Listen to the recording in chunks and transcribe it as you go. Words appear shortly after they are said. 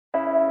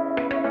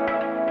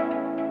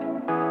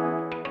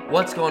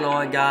What's going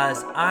on,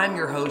 guys? I'm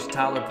your host,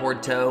 Tyler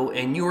Porto,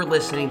 and you are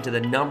listening to the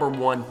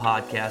 #1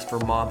 podcast for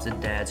moms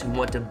and dads who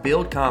want to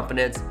build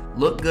confidence,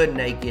 look good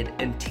naked,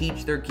 and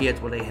teach their kids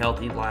what a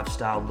healthy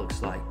lifestyle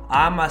looks like.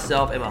 I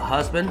myself am a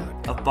husband,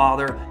 a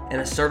father, and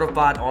a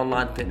certified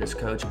online fitness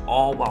coach,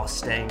 all while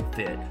staying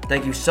fit.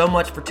 Thank you so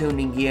much for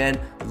tuning in.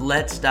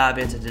 Let's dive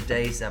into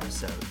today's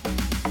episode.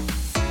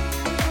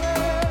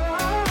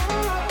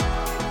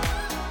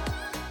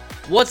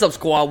 What's up,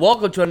 squad?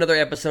 Welcome to another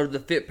episode of the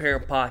Fit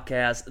Parent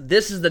Podcast.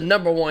 This is the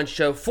 #1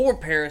 show for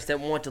parents that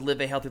want to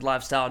live a healthy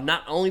lifestyle,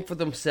 not only for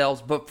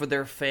themselves, but for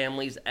their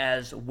families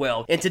as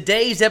well. In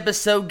today's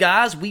episode,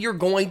 guys, we are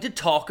going to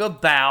talk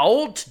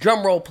about,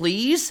 drumroll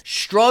please,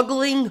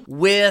 struggling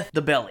with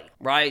the belly.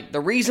 Right? The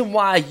reason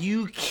why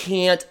you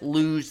can't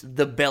lose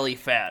the belly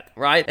fat,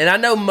 right? And I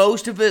know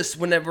most of us,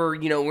 whenever,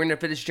 we're in a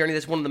fitness journey,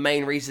 that's one of the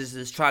main reasons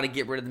is trying to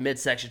get rid of the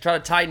midsection, try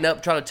to tighten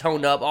up, try to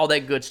tone up, all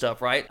that good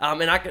stuff, right?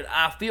 And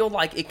I feel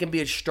like it can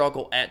be a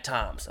struggle at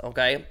times,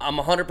 okay? I'm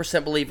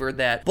 100% believer of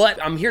that, but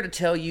I'm here to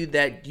tell you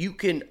that you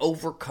can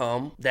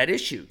overcome that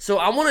issue. So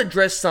I want to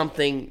address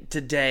something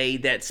today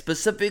that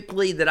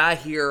specifically that I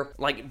hear,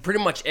 like pretty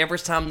much every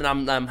time that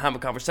I'm having a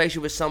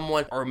conversation with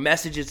someone or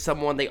messaging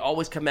someone, they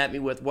always come at me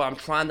with, well, I'm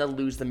trying to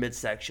lose the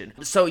midsection.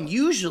 So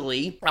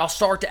usually I'll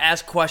start to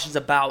ask questions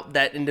about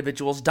that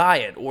individual's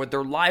diet or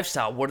their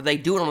lifestyle. What are they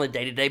doing on a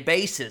day-to-day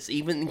basis,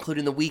 even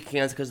including the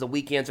weekends, because the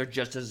weekends are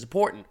just as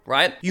important,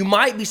 right? You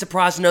might be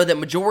surprised to know that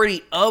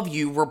majority of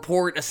you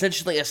report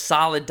essentially a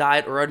solid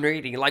diet or under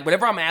eating. Like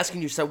whenever I'm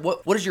asking you, so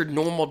what does your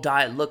normal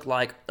diet look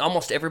like?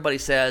 Almost everybody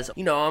says,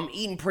 I'm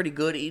eating pretty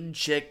good, eating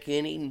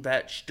chicken, eating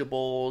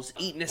vegetables,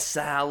 eating a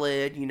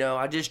salad,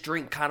 I just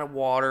drink kind of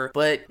water.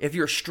 But if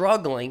you're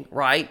struggling,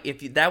 right, if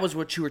that was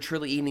what you were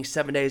truly eating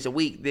 7 days a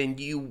week, then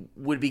you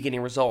would be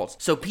getting results.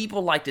 So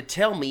people like to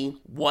tell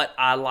me what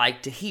I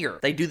like to hear.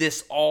 They do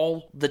this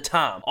all the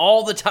time.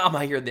 All the time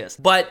I hear this.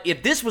 But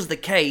if this was the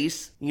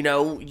case,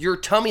 your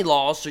tummy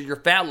loss or your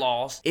fat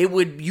loss,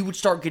 you would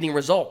start getting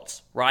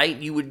results, right?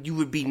 You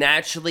would be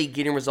naturally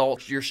getting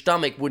results. Your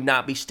stomach would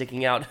not be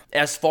sticking out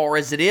as far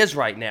as it is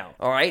right now,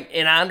 all right?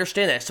 And I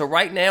understand that. So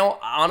right now,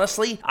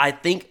 honestly, I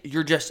think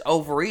you're just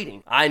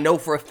overeating. I know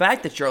for a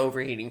fact that you're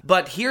overeating.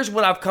 But here's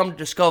what I've come to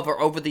discover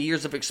over the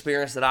years of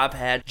experience that I've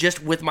had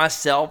just with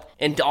myself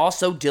and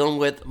also dealing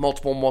with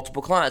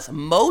multiple clients.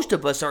 Most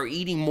of us are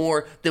eating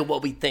more than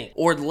what we think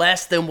or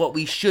less than what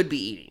we should be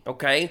eating,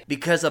 okay?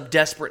 Because of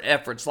desperate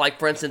efforts. Like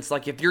for instance,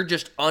 like if you're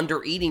just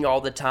under eating all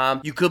the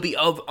time, you could be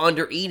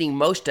under eating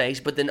most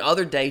days, but then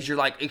other days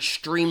you're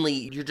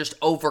you're just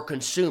over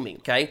consuming,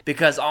 okay?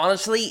 Because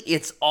honestly,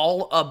 it's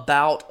all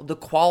about the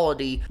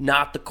quality,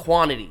 not the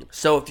quantity.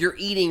 So if you're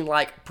eating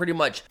like pretty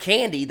much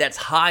candy that's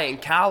high in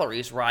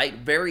calories, right?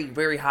 Very,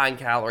 very high in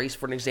calories,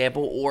 for an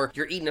example, or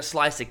you're eating a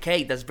slice of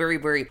cake that's very,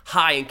 very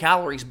high in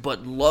calories,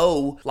 but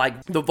low,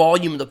 like the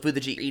volume of the food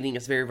that you're eating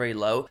is very, very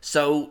low.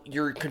 So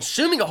you're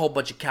consuming a whole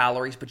bunch of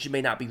calories, but you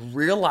may not be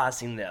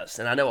realizing this.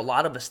 And I know a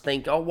lot of us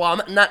think, oh,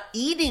 well, I'm not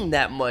eating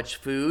that much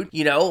food,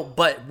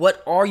 but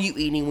what are you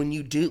eating when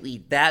you do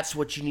eat? That's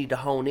what you need to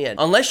hone in.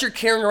 Unless you're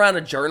carrying around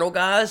a journal,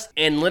 guys,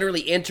 and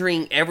literally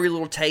entering every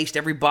little taste,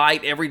 every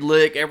bite, every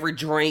lick, every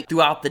drink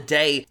throughout the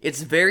day,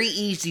 it's very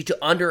easy to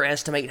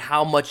underestimate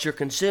how much you're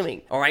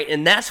consuming, all right?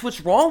 And that's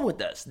what's wrong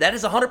with us. That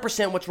is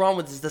 100% what's wrong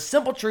with us. The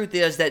simple truth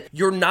is that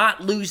you're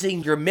not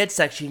losing your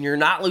midsection. You're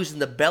not losing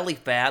the belly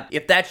fat.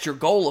 If that's your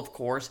goal, of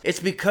course, it's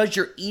because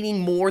you're eating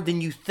more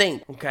than you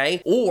think,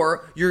 okay?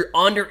 Or you're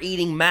under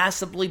eating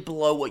massively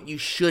below what you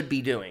should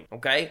be doing,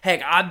 okay?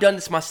 Heck, I've done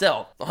this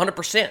myself,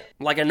 100%.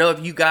 Like I know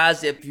if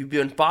you've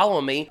been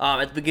following me,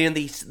 at the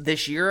beginning of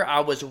this year, I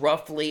was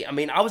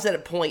at a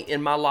point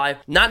in my life,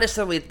 not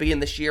necessarily at the beginning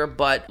of this year,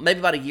 but maybe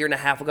about a year and a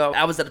half ago,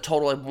 I was at a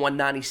total of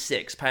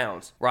 196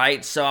 pounds,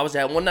 right? So I was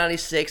at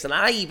 196, and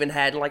I even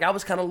had, I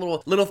was kind of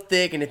little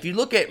thick, and if you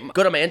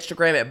go to my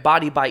Instagram at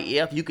Body by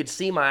If, you could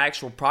see my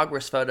actual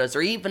progress photos,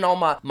 or even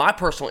on my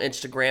personal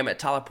Instagram at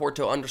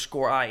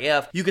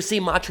TylerPorto_IF, you could see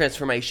my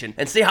transformation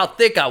and see how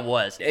thick I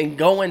was, and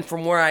going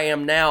from where I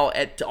am now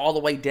all the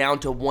way down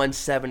to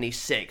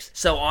 176.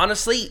 So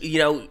honestly,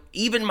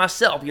 even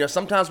myself,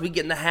 sometimes we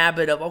get in the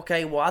habit of,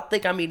 okay, well, I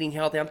think I'm eating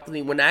healthy,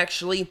 when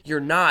actually you're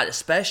not,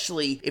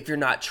 especially if you're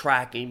not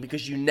tracking,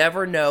 because you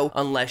never know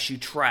unless you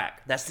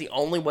track. That's the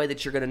only way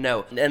that you're going to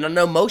know. And I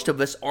know most of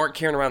us aren't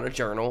carrying around a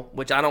journal,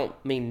 which I don't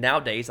mean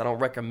nowadays, I don't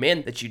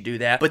recommend that you do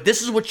that, but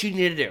this is what you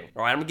need to do.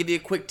 All right, I'm going to give you a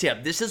quick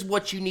tip. This is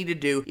what you need to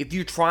do if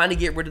you're trying to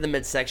get rid of the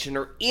midsection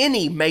or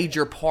any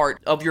major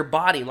part of your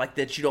body like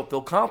that you don't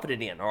feel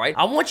confident in, all right?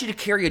 I want you to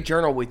carry a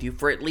journal with you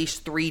for at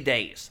least 3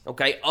 days,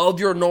 okay, of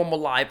your normal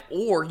life,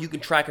 or you can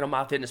track it on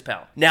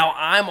MyFitnessPal. Now,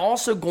 I'm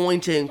also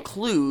going to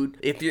include,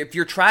 if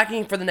you're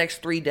tracking for the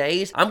next 3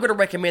 days, I'm going to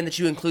recommend that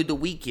you include the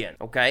weekend,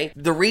 okay?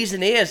 The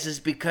reason is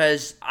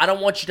because I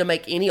don't want you to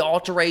make any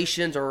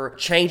alterations or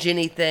change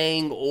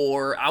anything,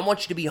 or I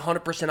want you to be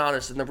 100%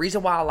 honest. And the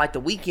reason why I like the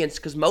weekends is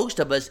because most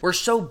of us, we're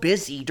so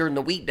busy during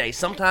the weekdays.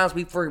 Sometimes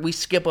we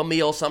skip a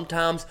meal.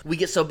 Sometimes we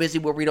get so busy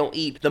where we don't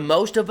eat. The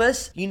most of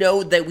us,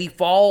 that we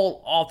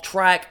fall off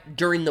track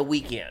during the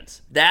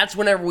weekends. That's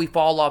whenever we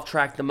fall off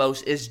track the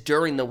most, is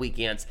during the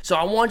weekends. So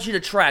I want you to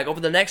track over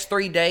the next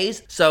 3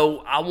 days.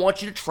 So I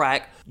want you to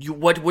track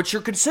what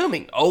you're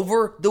consuming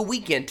over the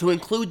weekend, to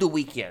include the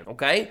weekend,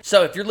 okay?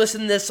 So if you're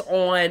listening to this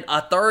on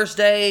a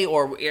Thursday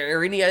or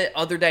any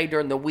other day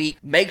during the week,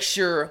 make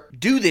sure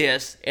do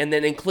this and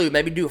then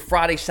maybe do a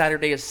Friday,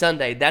 Saturday, and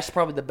Sunday. That's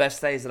probably the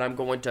best days that I'm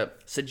going to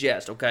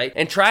suggest, okay?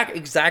 And track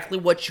exactly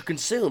what you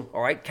consume,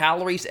 all right?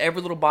 Calories,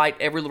 every little bite,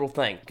 every little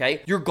thing,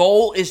 okay? Your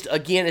goal is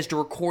to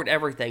record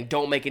everything.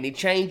 Don't make any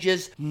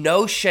changes.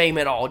 No shame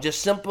at all.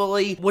 Just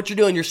simply what you're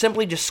doing, you're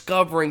simply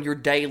discovering your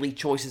daily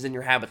choices and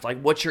your habits,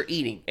 like what you're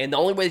eating. And the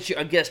only way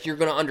that you're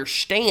going to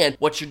understand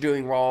what you're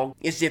doing wrong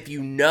is if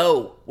you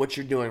know what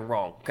you're doing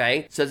wrong,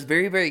 okay? So it's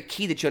very, very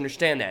key that you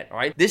understand that, all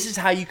right? This is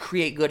how you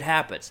create good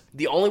habits.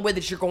 The only way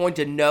that you're going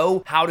to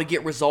know how to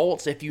get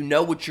results if you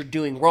know what you're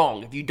doing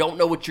wrong. If you don't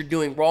know what you're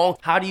doing wrong,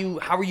 how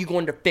are you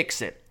going to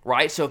fix it?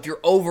 Right? So if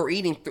you're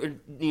overeating,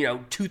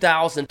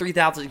 2,000,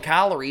 3,000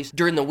 calories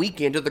during the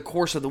weekend, or the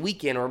course of the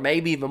weekend, or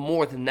maybe even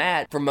more than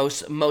that for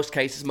most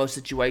cases, most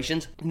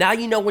situations, now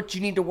you know what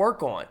you need to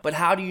work on. But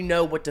how do you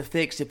know what to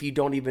fix if you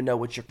don't even know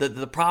what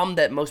the problem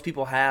that most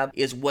people have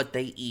is what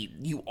they eat.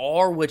 You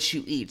are what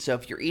you eat. So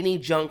if you're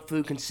eating junk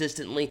food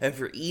consistently, if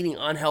you're eating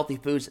unhealthy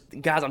foods,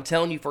 guys, I'm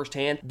telling you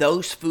firsthand,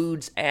 those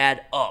foods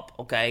add up,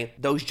 okay?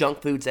 Those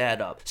junk foods add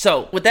up.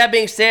 So with that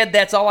being said,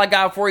 that's all I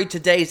got for you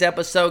today's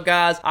episode,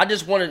 guys. I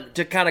just wanted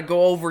to kind of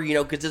go over,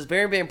 because it's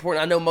very, very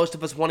important. I know most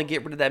of us want to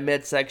get rid of that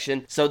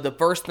midsection. So the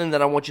first thing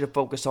that I want you to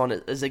focus on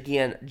is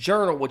again,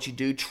 journal what you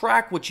do,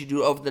 track what you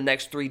do over the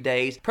next 3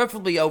 days,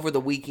 preferably over the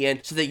weekend,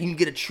 so that you can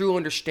get a true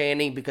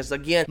understanding, because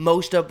again,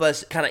 most of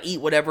us kind of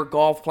eat whatever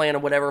golf plan or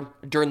whatever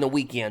during the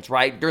weekends,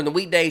 right? During the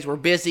weekdays, we're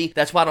busy.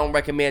 That's why I don't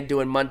recommend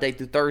doing Monday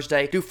through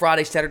Thursday. Do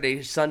Friday,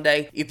 Saturday,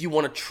 Sunday if you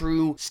want a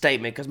true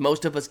statement, because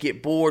most of us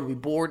get bored. We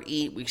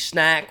eat, we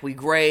snack, we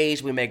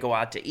graze, we may go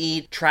out to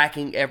eat.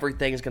 Tracking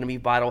everything is going to be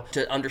vital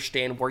to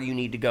understand where you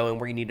need to go and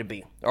where you need to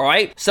be. All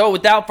right? So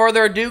without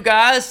further ado,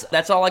 guys,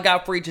 that's all I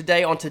got for you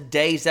today on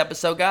today's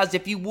episode. Guys,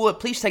 if you would,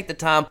 please take the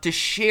time to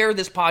share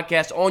this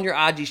podcast on your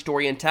IG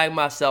story and tag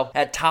myself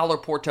at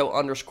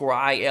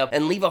TylerPorto_IF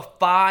and leave a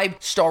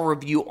 5-star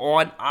review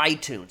on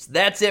iTunes.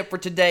 That's it for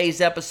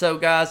today's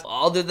episode, guys.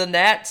 Other than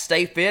that,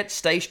 stay fit,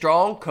 stay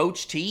strong.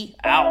 Coach T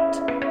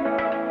out.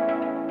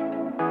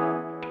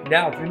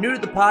 Now, if you're new to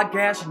the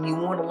podcast and you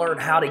want to learn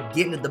how to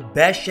get into the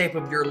best shape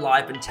of your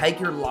life and take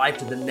your life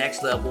to the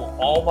next level,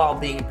 all while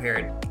being a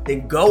parent,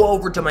 then go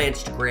over to my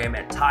Instagram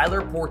at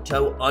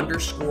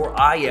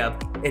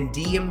TylerPorto_IF and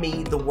DM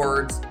me the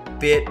words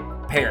fit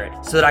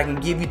parent, so that I can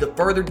give you the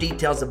further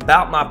details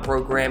about my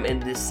program and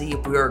to see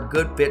if we are a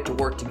good fit to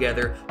work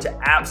together to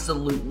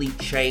absolutely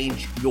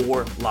change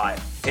your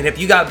life. And if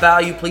you got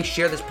value, please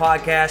share this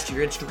podcast to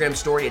your Instagram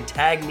story and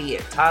tag me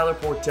at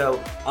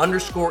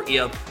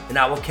TylerPorto_if, and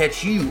I will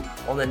catch you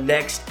on the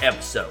next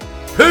episode.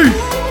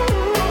 Peace!